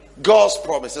God's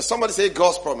promises. Somebody say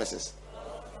God's promises.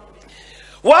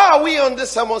 Why are we on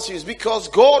this sermon series? Because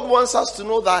God wants us to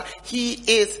know that He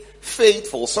is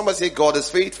faithful. Somebody say God is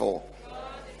faithful.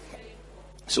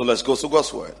 So let's go to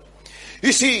God's word.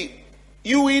 You see,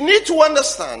 we need to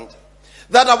understand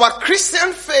that our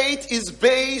Christian faith is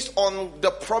based on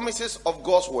the promises of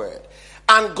God's word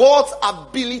and God's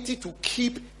ability to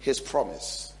keep His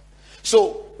promise.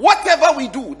 So whatever we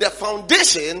do, the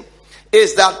foundation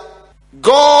is that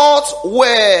God's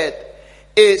word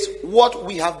is what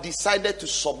we have decided to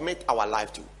submit our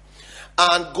life to.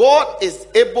 And God is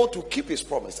able to keep His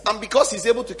promise. And because He's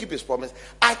able to keep His promise,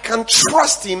 I can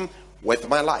trust Him with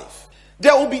my life.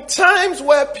 There will be times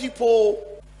where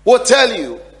people will tell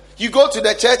you, you go to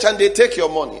the church and they take your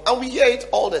money. And we hear it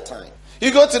all the time.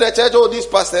 You go to the church, all these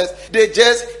pastors, they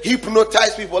just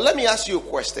hypnotize people. Let me ask you a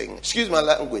question. Excuse my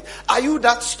language. Are you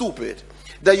that stupid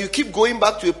that you keep going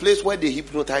back to a place where they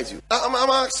hypnotize you? I'm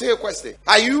asking you a question.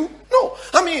 Are you? No.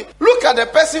 I mean, look at the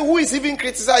person who is even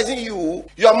criticizing you.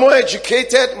 You are more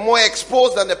educated, more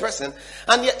exposed than the person.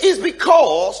 And it's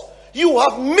because you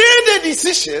have made a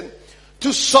decision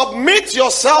to submit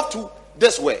yourself to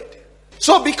this word.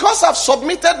 So because I've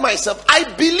submitted myself, I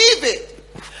believe it.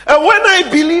 And when I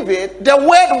believe it, the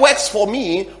word works for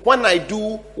me when I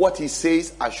do what He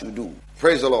says I should do.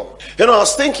 Praise the Lord. You know, I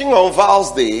was thinking on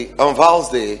Val's Day,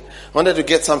 I wanted to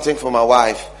get something for my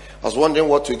wife. I was wondering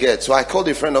what to get. So I called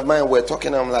a friend of mine, we're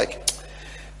talking, I'm like,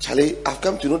 Charlie, I've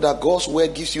come to know that God's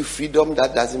word gives you freedom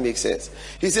that doesn't make sense.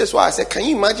 He says, well, I said, can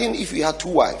you imagine if you had 2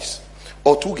 wives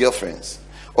or 2 girlfriends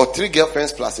or 3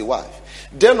 girlfriends plus a wife?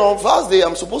 Then on Val's Day,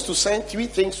 I'm supposed to send 3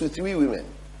 things to 3 women.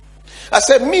 I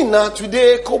said, me now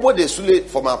today, kobo de sule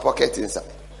for my pocket inside.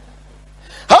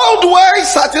 How do I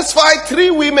satisfy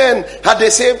 3 women at the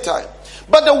same time?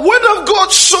 But the word of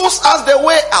God shows us the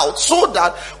way out so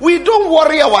that we don't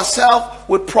worry ourselves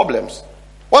with problems.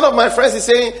 One of my friends is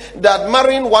saying that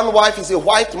marrying 1 wife is a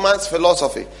white man's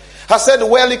philosophy. I said,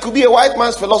 well, it could be a white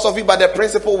man's philosophy, but the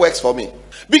principle works for me.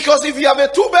 Because if you have a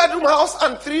 2-bedroom house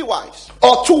and 3 wives,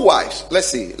 or 2 wives, let's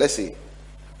see,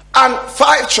 and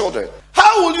 5 children,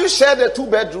 how will you share the 2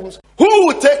 bedrooms? Who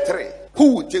will take 3?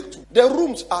 Who will take 2? The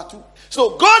rooms are 2.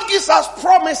 So God gives us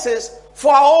promises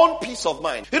for our own peace of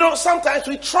mind. You know, sometimes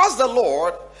we trust the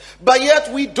Lord, but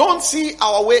yet we don't see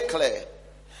our way clear.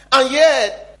 And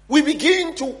yet we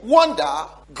begin to wonder,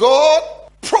 God,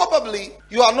 probably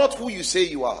you are not who you say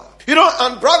you are. You know,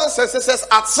 and brothers and sisters,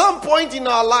 at some point in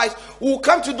our lives, we'll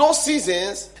come to those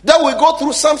seasons that we go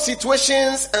through some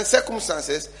situations and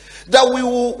circumstances that we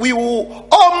will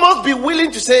almost be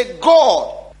willing to say,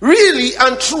 God really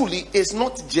and truly is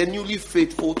not genuinely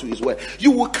faithful to His word.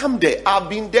 You will come there. I've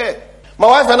been there. My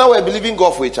wife and I were believing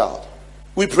God for a child.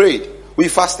 We prayed. We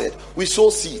fasted. We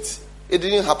sowed seeds. It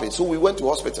didn't happen. So we went to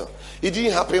hospital. It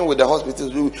didn't happen with the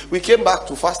hospitals. We came back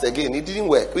to fast again. It didn't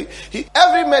work.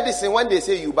 Every medicine, when they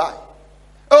say you buy.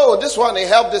 Oh, this one, they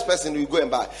help this person, you go and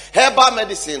buy. Herbal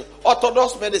medicine,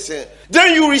 orthodox medicine.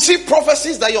 Then you receive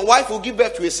prophecies that your wife will give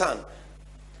birth to a son.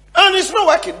 And it's not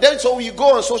working. Then so you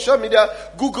go on social media,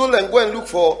 Google and go and look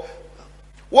for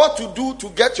what to do to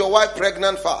get your wife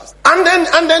pregnant fast. And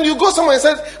then you go somewhere and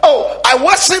say, oh, I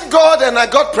worship God and I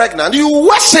got pregnant. You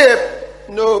worship,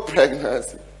 no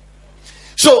pregnancy.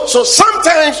 So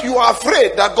sometimes you are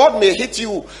afraid that God may hit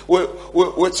you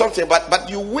with something, but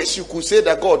you wish you could say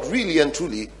that God really and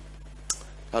truly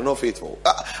are not faithful.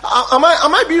 Am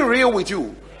I being real with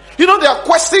you? You know, there are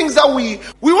questions that we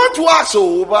want to ask,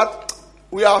 but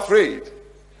we are afraid.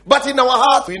 But in our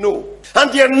heart we know.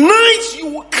 And there are nights you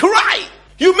will cry.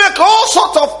 You make all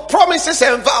sorts of promises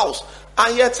and vows,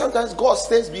 and yet sometimes God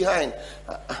stays behind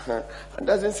and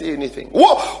doesn't say anything.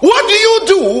 What do you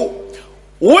do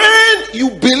when you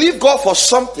believe God for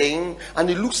something and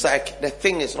it looks like the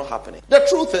thing is not happening? The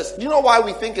truth is, you know why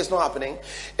we think it's not happening?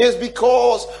 It's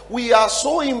because we are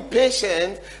so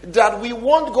impatient that we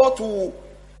want God to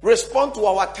respond to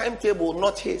our timetable,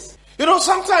 not His. You know,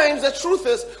 sometimes the truth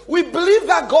is we believe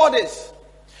that God is.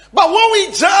 But when we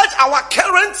judge our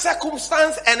current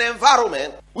circumstance and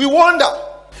environment, we wonder.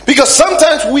 Because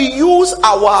sometimes we use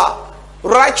our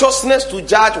righteousness to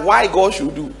judge why God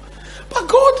should do. But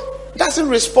God doesn't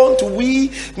respond to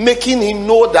we making Him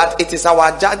know that it is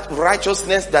our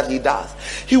righteousness that He does.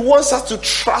 He wants us to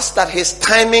trust that His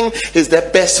timing is the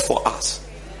best for us.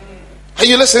 Are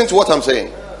you listening to what I'm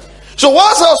saying? So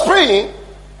whilst I was praying,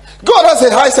 God has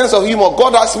a high sense of humor.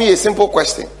 God asked me a simple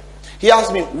question. He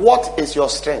asked me, what is your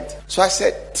strength? So I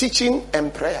said, teaching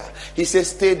and prayer. He said,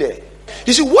 stay there.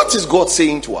 You see, what is God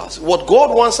saying to us? What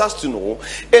God wants us to know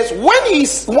is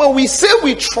when we say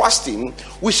we trust Him,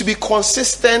 we should be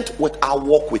consistent with our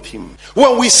walk with Him.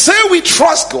 When we say we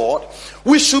trust God,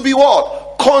 we should be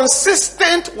what?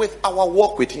 Consistent with our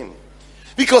walk with Him.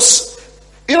 Because,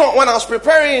 when I was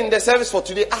preparing the service for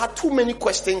today, I had too many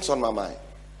questions on my mind.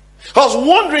 I was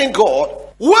wondering, God,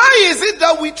 why is it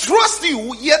that we trust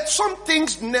you, yet some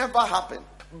things never happen?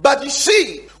 But you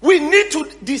see, we need to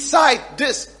decide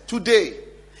this today.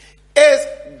 Is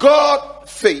God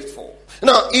faithful?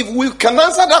 Now, if we can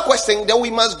answer that question, then we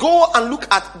must go and look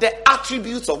at the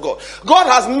attributes of God. God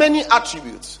has many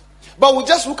attributes, but we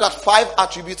just look at 5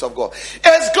 attributes of God.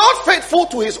 Is God faithful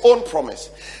to His own promise?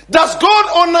 Does God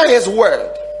honor His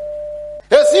word?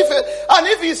 And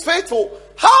if He is faithful,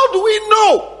 how do we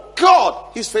know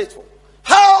God is faithful?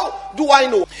 How do I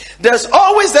know? There's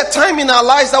always a time in our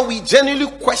lives that we genuinely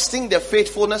question the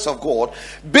faithfulness of God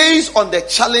based on the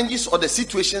challenges or the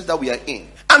situations that we are in.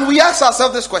 And we ask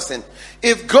ourselves this question: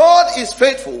 if God is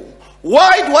faithful,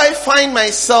 why do I find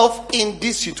myself in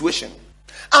this situation?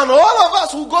 And all of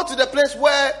us will go to the place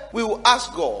where we will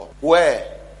ask God,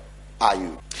 where are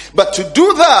you? But to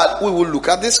do that, we will look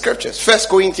at the scriptures. 1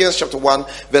 Corinthians chapter 1,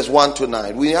 verse 1 to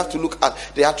 9. We have to look at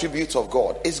the attributes of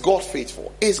God. Is God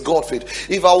faithful? Is God faithful?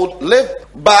 If I would live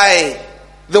by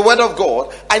the word of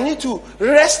God, I need to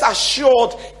rest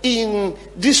assured in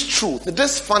this truth,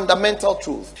 this fundamental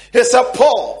truth. He said,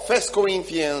 Paul, 1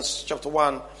 Corinthians chapter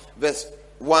 1, verse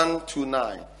 1 to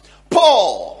 9.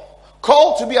 Paul,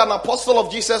 called to be an apostle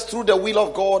of Jesus through the will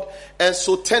of God, and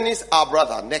Sotenes our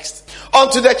brother. Next.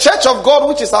 Unto the church of God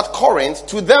which is at Corinth,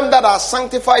 to them that are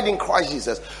sanctified in Christ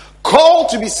Jesus, called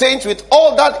to be saints, with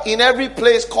all that in every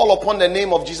place call upon the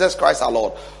name of Jesus Christ our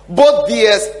Lord, both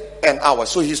theirs and ours.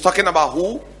 So he's talking about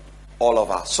who? All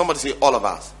of us. Somebody say all of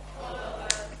us.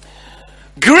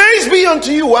 Grace be unto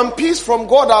you and peace from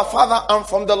God our Father and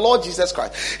from the Lord Jesus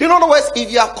Christ. In other words, if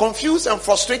you are confused and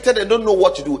frustrated and don't know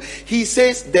what to do, he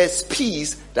says there's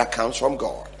peace that comes from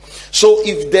God. So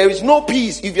if there is no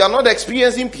peace, if you are not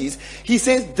experiencing peace, he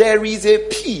says there is a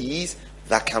peace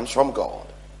that comes from God.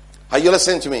 Are you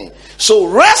listening to me? So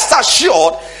rest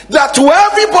assured that to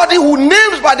everybody who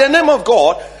names by the name of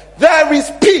God, there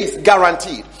is peace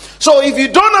guaranteed. So if you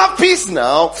don't have peace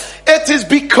now, it is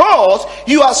because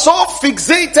you are so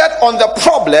fixated on the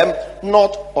problem,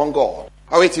 not on God.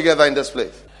 Are we together in this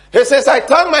place? He says, I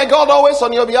thank my God always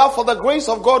on your behalf for the grace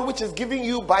of God which is given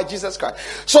you by Jesus Christ.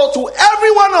 So to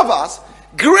every one of us,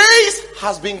 grace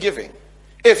has been given.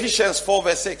 Ephesians 4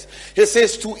 verse 6. He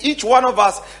says, to each one of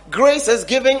us, grace is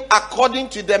given according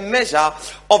to the measure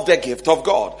of the gift of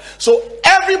God. So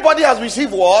everybody has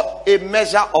received what? A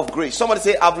measure of grace. Somebody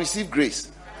say, I've received grace.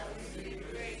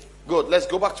 Good. Let's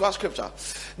go back to our scripture.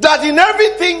 That in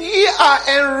everything ye are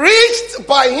enriched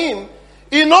by him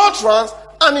in utterance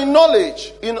and in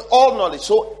knowledge, in all knowledge.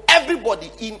 So everybody,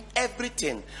 in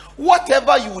everything,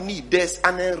 whatever you need, there's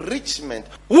an enrichment.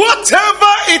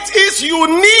 Whatever it is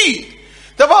you need,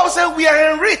 the Bible says we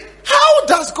are enriched. How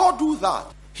does God do that?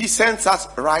 He sends us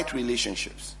right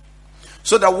relationships,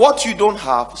 so that what you don't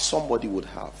have, somebody would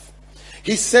have.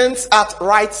 He sends us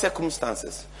right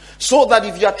circumstances, so that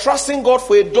if you are trusting God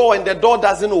for a door and the door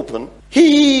doesn't open,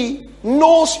 he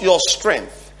knows your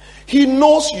strength. He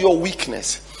knows your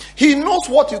weakness. He knows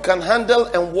what you can handle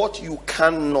and what you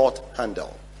cannot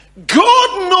handle.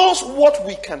 God knows what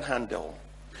we can handle.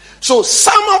 So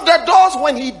some of the doors,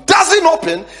 when he doesn't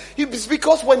open, it's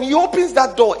because when he opens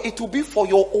that door, it will be for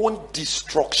your own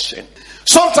destruction.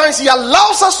 Sometimes he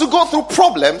allows us to go through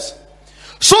problems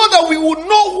so that we will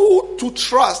know who to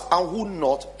trust and who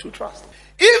not to trust.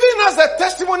 Even as the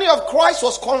testimony of Christ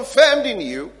was confirmed in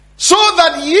you, so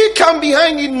that ye come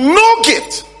behind in no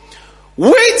gift,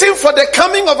 waiting for the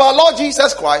coming of our Lord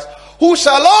Jesus Christ, who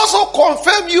shall also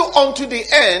confirm you unto the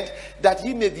end, that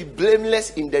ye may be blameless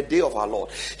in the day of our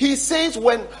Lord. He says,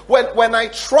 when I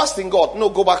trust in God, no,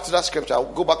 go back to that scripture.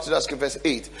 Go back to that scripture, verse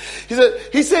 8.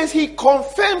 He says he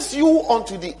confirms you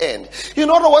unto the end. In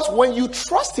other words, when you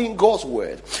trust in God's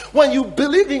word, when you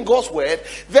believe in God's word,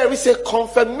 there is a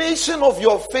confirmation of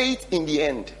your faith in the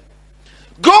end.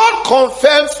 God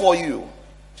confirms for you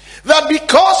that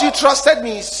because you trusted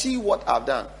me, see what I've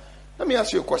done. Let me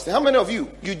ask you a question. How many of you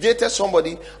dated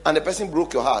somebody and the person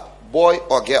broke your heart, boy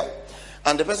or girl?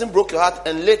 And the person broke your heart,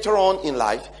 and later on in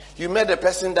life, you met a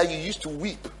person that you used to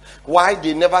weep why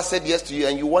they never said yes to you,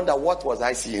 and you wonder, what was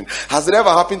I seeing? Has it ever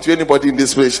happened to anybody in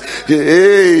this place?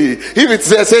 Hey, if it's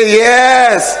there, say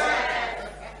yes.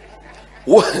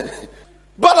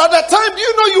 But at the time,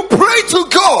 you pray to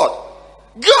God.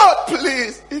 God,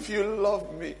 please, if you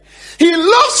love me. He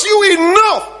loves you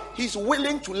enough. He's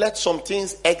willing to let some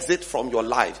things exit from your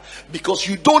life because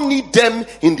you don't need them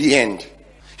in the end.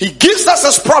 He gives us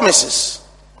his promises.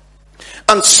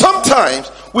 And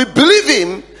sometimes we believe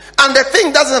him and the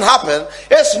thing doesn't happen.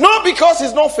 It's not because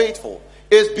he's not faithful.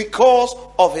 It's because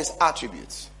of his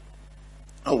attributes.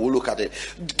 And we'll look at it.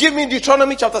 Give me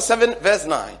Deuteronomy chapter 7 verse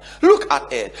 9. Look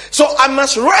at it. So I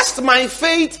must rest my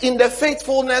faith in the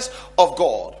faithfulness of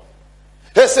God.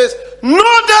 It says,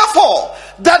 know therefore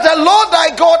that the Lord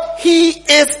thy God, he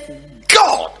is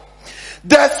God.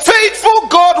 The faithful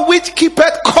God which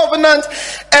keepeth covenant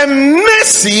and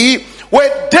mercy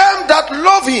with them that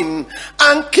love him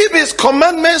and keep his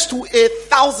commandments to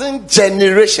 1,000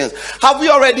 generations. Have we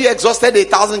already exhausted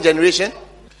 1,000 generations?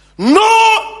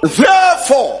 Know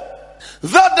therefore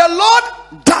that the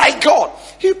Lord thy God,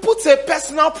 he puts a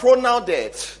personal pronoun there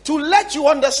to let you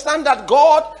understand that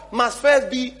God must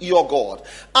first be your God.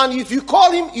 And if you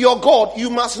call him your God, you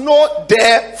must know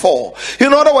therefore.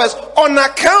 In other words, on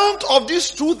account of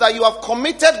this truth that you have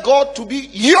committed God to be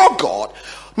your God,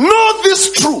 know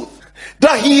this truth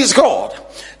that he is God.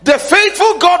 The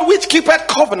faithful God which keepeth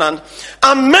covenant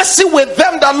and mercy with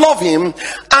them that love him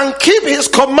and keep his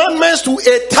commandments to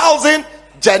 1,000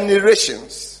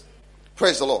 generations.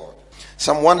 Praise the Lord.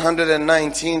 Psalm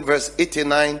 119 verse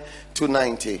 89 to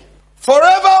 90.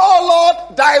 Forever, O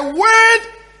Lord, thy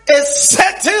word is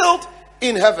settled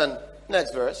in heaven.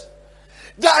 Next verse.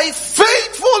 Thy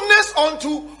faithfulness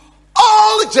unto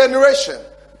all generation.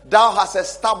 Thou hast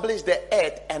established the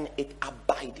earth and it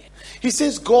abideth. He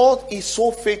says God is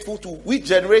so faithful to which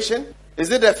generation? Is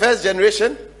it the first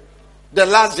generation? The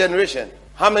last generation?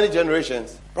 How many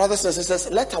generations? Brothers and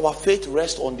sisters, let our faith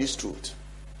rest on this truth.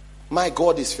 My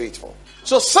God is faithful.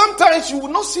 So sometimes you will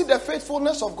not see the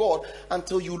faithfulness of God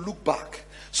until you look back.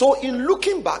 So in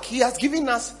looking back, he has given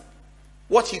us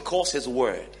what he calls his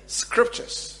word,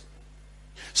 scriptures.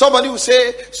 Somebody will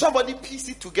say, somebody piece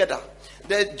it together.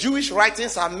 The Jewish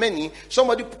writings are many.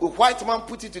 Somebody, a white man,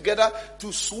 put it together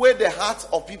to sway the hearts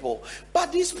of people.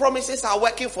 But these promises are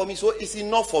working for me, so it's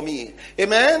enough for me.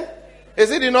 Amen?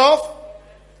 Is it enough?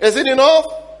 Is it enough?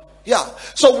 Yeah.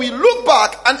 So we look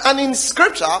back, and in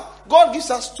scripture, God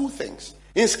gives us two things.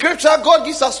 In scripture, God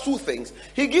gives us two things.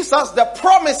 He gives us the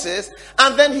promises,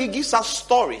 and then he gives us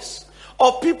stories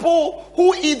of people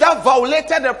who either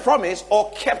violated the promise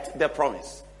or kept the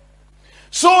promise.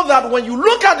 So that when you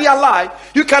look at their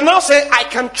life, you can now say, I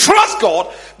can trust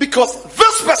God because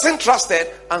this person trusted,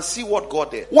 and see what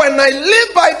God did. When I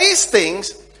live by these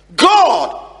things,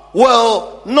 God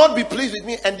will not be pleased with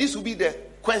me, and this will be the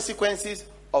consequences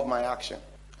of my action.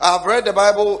 I've read the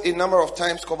Bible a number of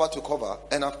times cover to cover,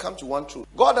 and I've come to one truth.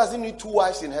 God doesn't need two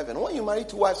wives in heaven. When you marry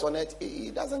two wives on earth,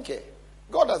 he doesn't care.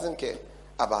 God doesn't care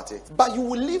about it. But you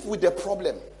will live with the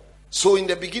problem. So in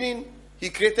the beginning, he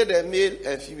created a male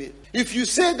and female. If you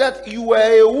say that you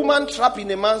were a woman trapped in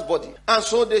a man's body, and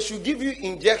so they should give you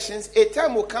injections, a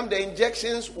time will come the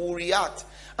injections will react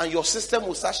and your system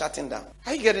will start shutting down.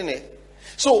 Are you getting it?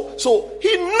 So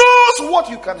he knows what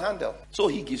you can handle. So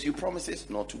he gives you promises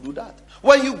not to do that.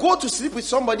 When you go to sleep with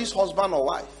somebody's husband or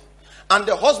wife, and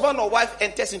the husband or wife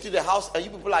enters into the house and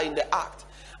you people are in the act,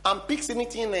 and picks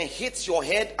anything and hits your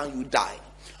head and you die.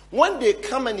 When they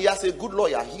come and he has a good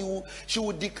lawyer, she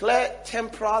will declare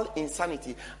temporal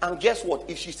insanity. And guess what?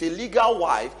 If she's a legal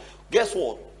wife, guess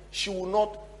what? She will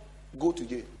not go to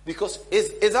jail. Because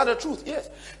is that the truth? Yes.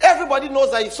 Everybody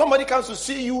knows that if somebody comes to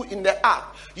see you in the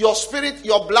act, your spirit,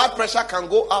 your blood pressure can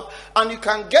go up, and you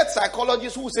can get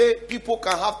psychologists who say people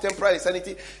can have temporal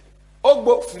insanity.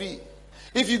 Ogbo free.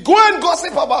 If you go and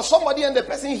gossip about somebody and the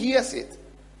person hears it,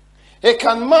 it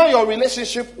can mar your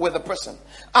relationship with the person.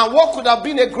 And what could have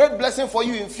been a great blessing for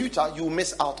you in future, you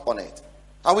miss out on it.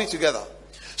 Are we together?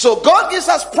 So God gives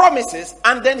us promises,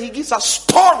 and then he gives us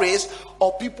stories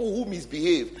of people who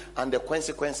misbehave and the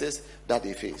consequences that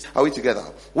they face. Are we together?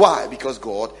 Why? Because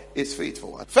God is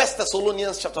faithful. 1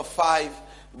 Thessalonians chapter 5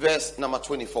 verse number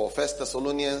 24. 1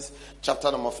 Thessalonians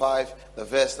chapter number 5 the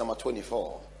verse number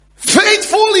 24.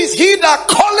 Faithful is he that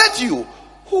calleth you,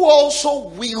 who also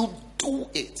will do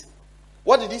it.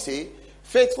 What did he say?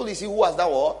 Faithful is he who has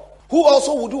done what? Who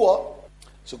also will do what?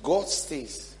 So God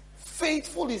says,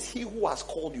 faithful is he who has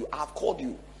called you. I have called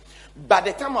you. By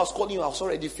the time I was calling you, I was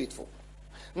already faithful.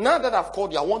 Now that I've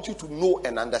called you, I want you to know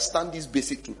and understand this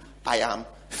basic truth. I am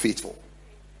faithful.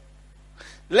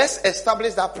 Let's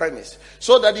establish that premise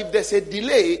so that if there's a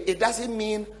delay, it doesn't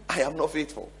mean I am not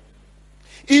faithful.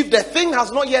 If the thing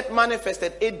has not yet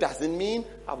manifested, it doesn't mean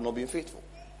I've not been faithful.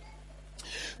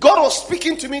 God was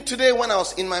speaking to me today when I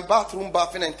was in my bathroom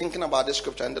bathing and thinking about this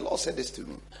scripture, and the Lord said this to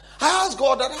me. I asked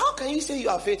God that, how can you say you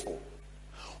are faithful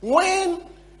when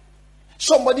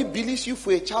somebody believes you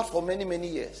for a child for many, many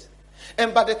years,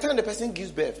 and by the time the person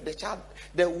gives birth,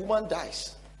 the woman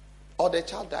dies, or the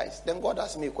child dies? Then God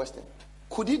asked me a question.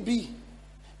 Could it be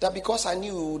that because I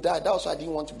knew that, that's why I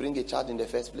didn't want to bring a child in the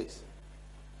first place?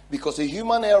 Because a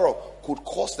human error could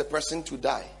cause the person to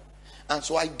die. And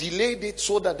so I delayed it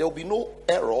so that there will be no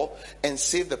error and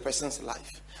save the person's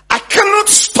life. I cannot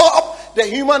stop the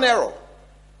human error.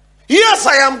 Yes,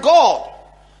 I am God,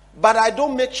 but I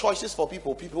don't make choices for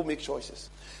people. People make choices.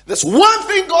 There's one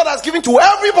thing God has given to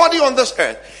everybody on this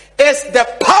earth. It's the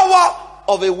power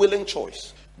of a willing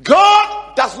choice.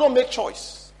 God does not make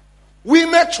choice. We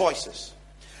make choices.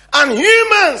 And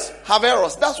humans have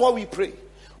errors. That's why we pray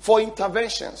for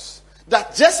interventions.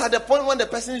 That just at the point when the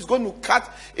person is going to cut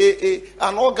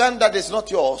an organ that is not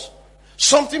yours,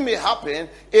 something may happen,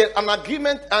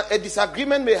 a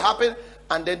disagreement may happen,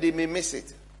 and then they may miss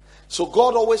it. So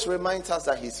God always reminds us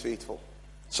that He's faithful.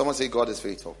 Someone say God is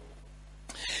faithful.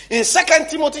 In 2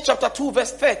 Timothy chapter 2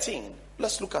 verse 13,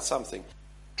 let's look at something.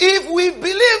 If we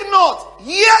believe not,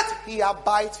 yet He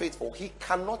abides faithful. He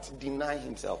cannot deny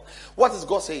Himself. What is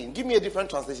God saying? Give me a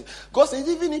different translation. God says,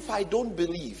 even if I don't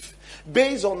believe,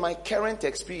 based on my current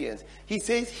experience, He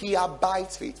says He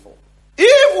abides faithful.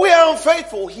 If we are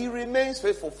unfaithful, He remains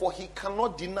faithful, for He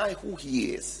cannot deny who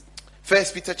He is. 1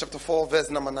 Peter chapter 4 verse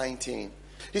number 19.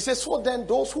 He says, so then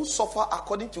those who suffer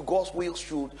according to God's will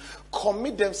should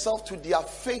commit themselves to their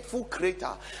faithful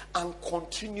Creator and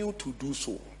continue to do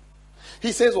so.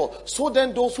 He says, well, so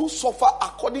then those who suffer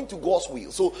according to God's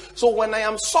will. So when I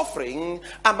am suffering,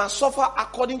 I must suffer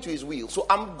according to His will. So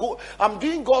I'm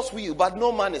doing God's will, but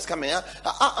no man is coming.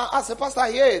 As a pastor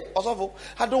here, also,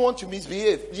 I don't want to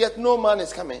misbehave, yet no man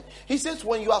is coming. He says,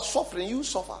 when you are suffering, you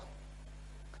suffer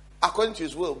according to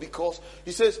His will, because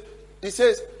he says,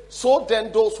 so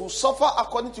then those who suffer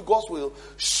according to God's will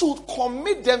should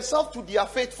commit themselves to their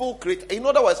faithful Creator. In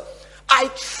other words, I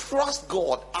trust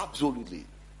God absolutely.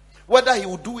 Whether He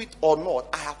will do it or not,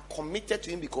 I have committed to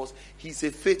Him because He's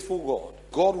a faithful God.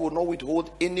 God will not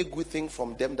withhold any good thing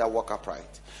from them that walk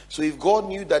upright. So if God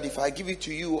knew that if I give it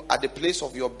to you at the place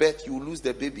of your birth, you will lose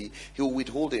the baby, He will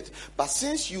withhold it. But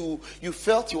since you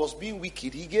felt He was being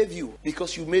wicked, He gave you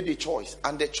because you made a choice.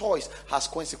 And the choice has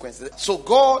consequences. So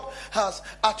God has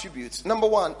attributes. Number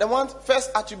one,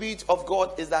 first attribute of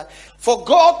God is that for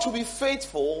God to be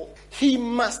faithful, He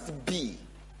must be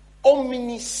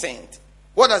omniscient.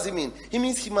 What does it mean? It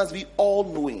means He must be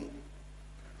all-knowing.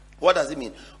 What does it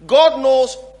mean? God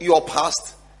knows your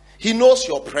past. He knows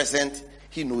your present.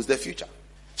 He knows the future.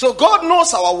 So God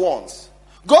knows our wants.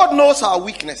 God knows our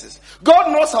weaknesses.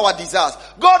 God knows our desires.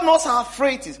 God knows our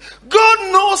frailties.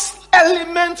 God knows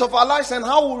elements of our lives and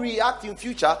how we react in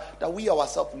future that we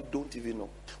ourselves, we don't even know.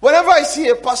 Whenever I see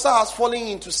a pastor has fallen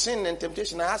into sin and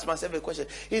temptation, I ask myself a question.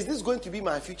 Is this going to be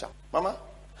my future? Mama?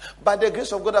 By the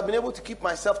grace of God, I've been able to keep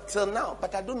myself till now,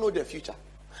 but I don't know the future.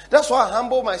 That's why I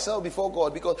humble myself before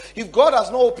God, because if God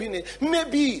has no opinion,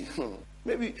 maybe,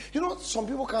 some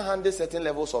people can't handle certain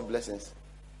levels of blessings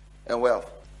and wealth.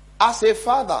 As a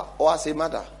father or as a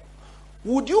mother,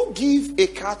 would you give a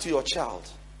car to your child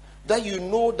that you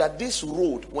know that this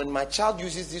road, when my child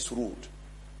uses this road,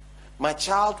 my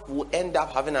child will end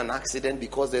up having an accident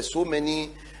because there's so many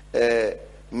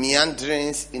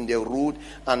meanderings in the road,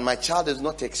 and my child is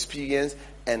not experienced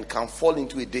and can fall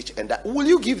into a ditch and die? Will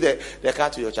you give the car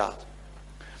to your child?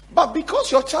 But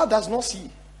because your child does not see,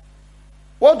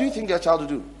 what do you think your child will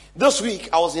do? This week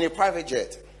I was in a private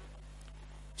jet,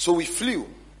 so we flew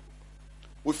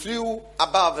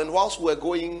above, and whilst we were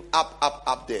going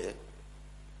up there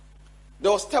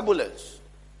was turbulence.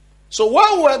 So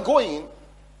while we were going,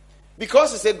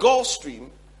 because it's a Gulf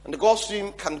Stream, and the Gulf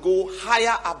Stream can go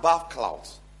higher above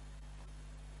clouds,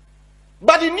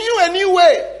 but it knew a new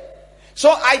way. So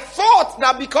I thought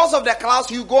that because of the clouds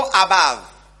you go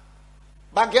above.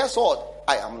 But guess what?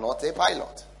 I am not a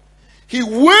pilot. He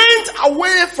went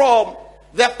away from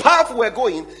the path we're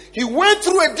going. He went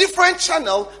through a different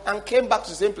channel and came back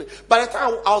to the same place. By the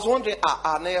time I was wondering,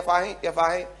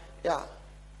 yeah.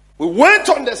 We went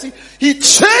on the sea. He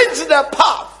changed the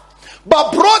path,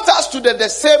 but brought us to the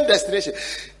same destination.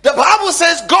 The Bible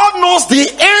says God knows the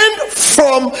end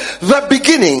from the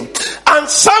beginning. And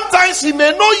sometimes He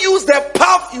may not use the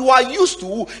path you are used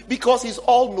to because He's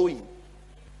all-knowing.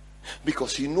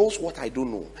 Because He knows what I don't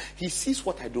know. He sees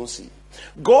what I don't see.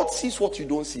 God sees what you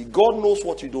don't see. God knows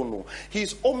what you don't know. He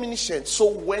is omniscient. So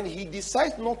when he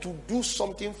decides not to do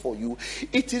something for you,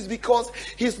 it is because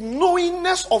his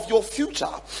knowingness of your future,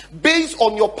 based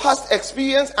on your past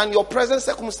experience and your present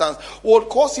circumstance, will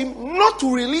cause him not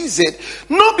to release it.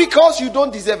 Not because you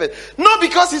don't deserve it. Not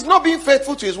because he's not being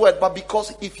faithful to his word, but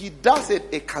because if he does it,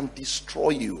 it can destroy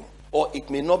you. Or it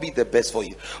may not be the best for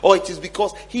you. Or it is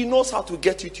because he knows how to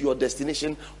get you to your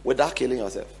destination without killing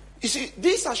yourself. You see,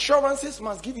 these assurances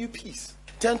must give you peace.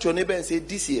 Turn to your neighbor and say,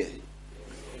 this year,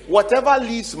 whatever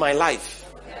leaves my life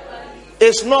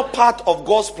is not part of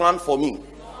God's plan for me,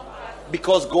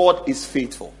 because God is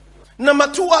faithful.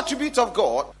 Number 2 attribute of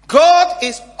God, God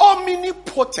is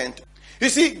omnipotent. You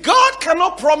see, God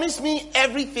cannot promise me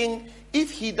everything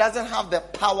if he doesn't have the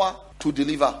power to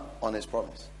deliver on his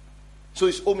promise. So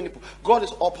he's omnipotent. God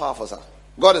is all powerful, sir.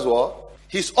 God is what?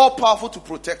 He's all powerful to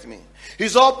protect me.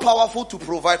 He's all powerful to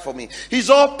provide for me. He's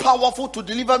all powerful to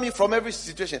deliver me from every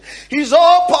situation. He's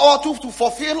all powerful to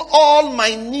fulfill all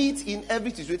my needs in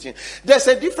every situation. There's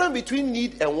a difference between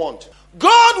need and want.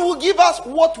 God will give us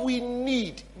what we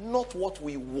need, not what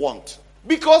we want.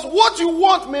 Because what you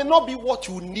want may not be what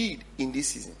you need in this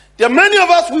season. There are many of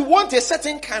us, we want a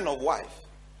certain kind of wife.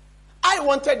 I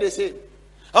wanted the same.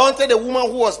 I wanted a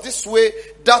woman who was this way,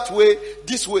 that way,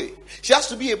 this way. She has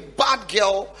to be a bad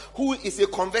girl who is a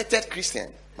converted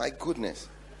Christian. My goodness.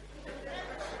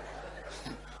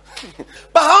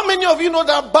 But how many of you know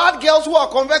that bad girls who are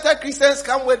converted Christians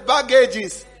come with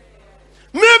baggages?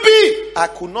 Maybe I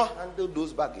could not handle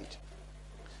those baggage.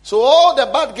 So all the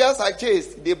bad girls I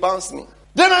chased, they bounced me.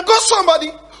 Then I got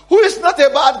somebody who is not a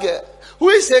bad girl, who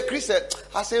is a Christian.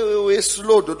 I say, wait,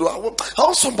 slow, Dodo. I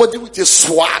want somebody with a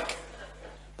swag.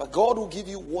 But God will give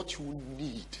you what you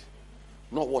need,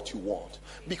 not what you want.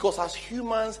 Because as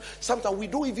humans, sometimes we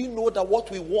don't even know that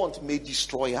what we want may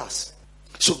destroy us.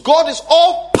 So God is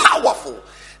all powerful,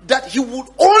 that he would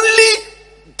only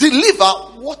deliver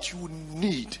what you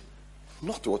need,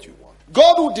 not what you want.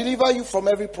 God will deliver you from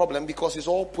every problem because he's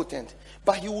all potent.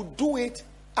 But he will do it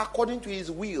according to his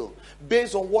will,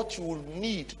 based on what you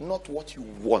need, not what you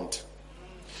want.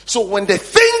 So when the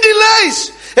thing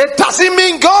delays, it doesn't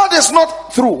mean God is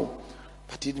not through.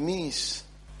 But it means,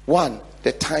 1,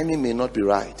 the timing may not be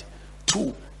right.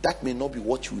 2, that may not be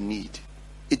what you need.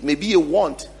 It may be a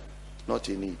want, not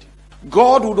a need.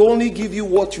 God would only give you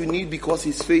what you need because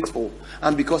he's faithful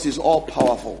and because he's all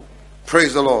powerful.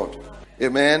 Praise the Lord.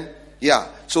 Amen. Yeah.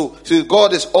 So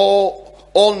God is all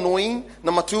knowing.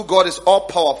 Number 2, God is all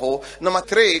powerful. Number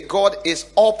 3, God is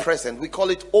all present. We call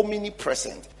it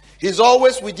omnipresent. He's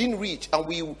always within reach, and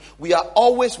we are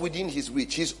always within his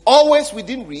reach. He's always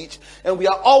within reach, and we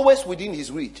are always within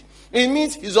his reach. It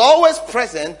means he's always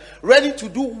present, ready to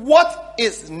do what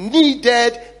is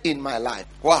needed in my life.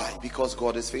 Why? Because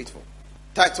God is faithful.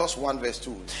 Titus 1 verse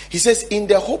 2. He says, in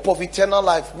the hope of eternal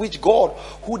life, which God,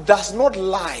 who does not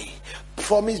lie,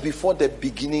 promised before the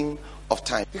beginning of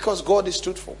time. Because God is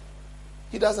truthful.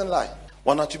 He doesn't lie.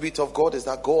 One attribute of God is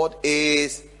that God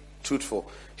is truthful.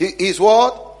 He is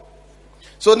what?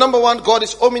 So number 1, God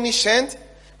is omniscient.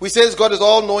 We say God is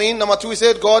all knowing. Number 2, we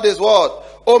said God is what?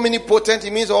 Omnipotent.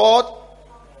 It means what?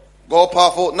 God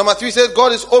powerful. Number 3, we said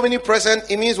God is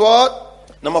omnipresent. It means what?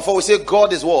 Number 4, we say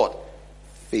God is what?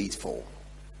 Faithful.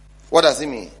 What does it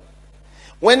mean?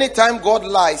 When anytime God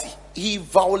lies, he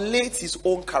violates his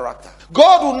own character.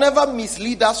 God will never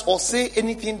mislead us or say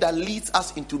anything that leads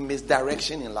us into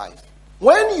misdirection in life.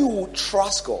 When you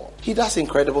trust God, he does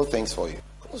incredible things for you.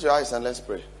 Close your eyes and let's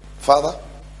pray. Father,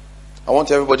 I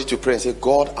want everybody to pray and say,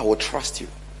 God, I will trust you.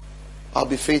 I'll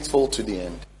be faithful to the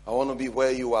end. I want to be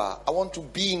where you are. I want to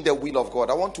be in the will of God.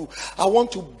 I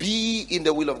want to be in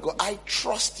the will of God. I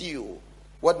trust you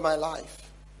with my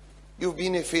life. You've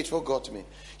been a faithful God to me.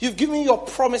 You've given me your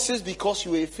promises because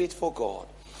you are a faithful God.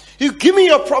 You've given me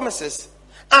your promises,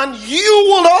 and you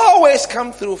will always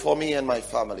come through for me and my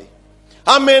family.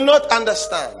 I may not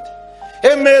understand.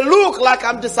 It may look like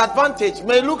I'm disadvantaged. It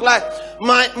may look like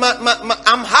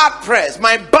I'm hard pressed.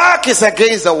 My back is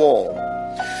against the wall.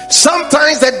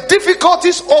 Sometimes the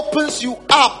difficulties opens you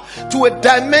up to a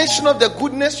dimension of the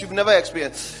goodness you've never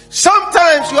experienced.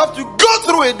 Sometimes you have to go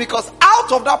through it because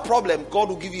out of that problem, God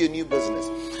will give you a new business.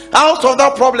 Out of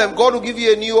that problem, God will give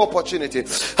you a new opportunity.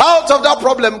 Out of that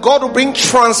problem, God will bring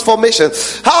transformation.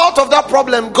 Out of that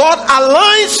problem, God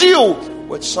aligns you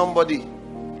with somebody.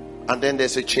 And then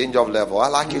there's a change of level. I'd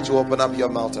like you to open up your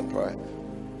mouth and pray.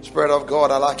 Spirit of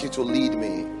God, I'd like you to lead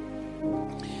me.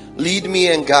 Lead me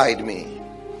and guide me.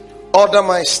 Order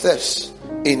my steps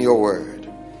in your word.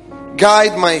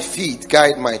 Guide my feet.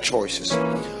 Guide my choices.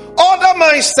 Order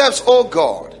my steps, oh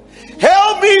God.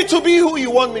 Help me to be who you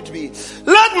want me to be.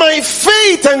 Let my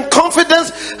faith and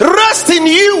confidence rest in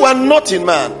you and not in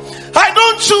man. I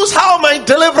don't choose how my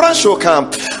deliverance shall come.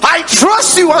 I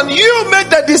trust you and you make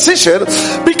the decision,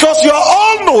 because you are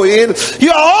all knowing,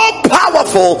 you are all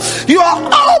powerful, you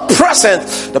are all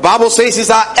present. The Bible says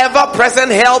He's our ever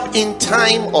present help in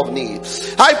time of need.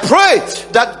 I pray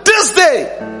that this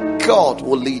day God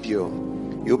will lead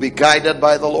you. You'll be guided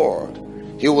by the Lord.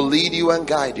 He will lead you and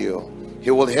guide you. He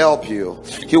will help you.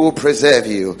 He will preserve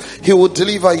you. He will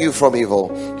deliver you from evil.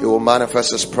 He will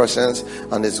manifest His presence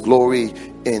and His glory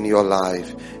in your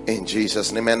life. In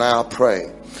Jesus' name. And I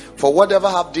pray for whatever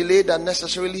have delayed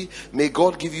unnecessarily, may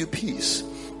God give you peace.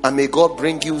 And may God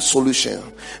bring you solution.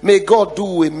 May God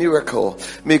do a miracle.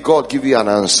 May God give you an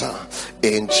answer.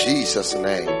 In Jesus'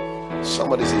 name.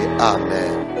 Somebody say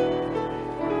amen.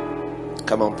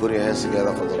 Come on, put your hands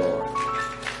together for the Lord.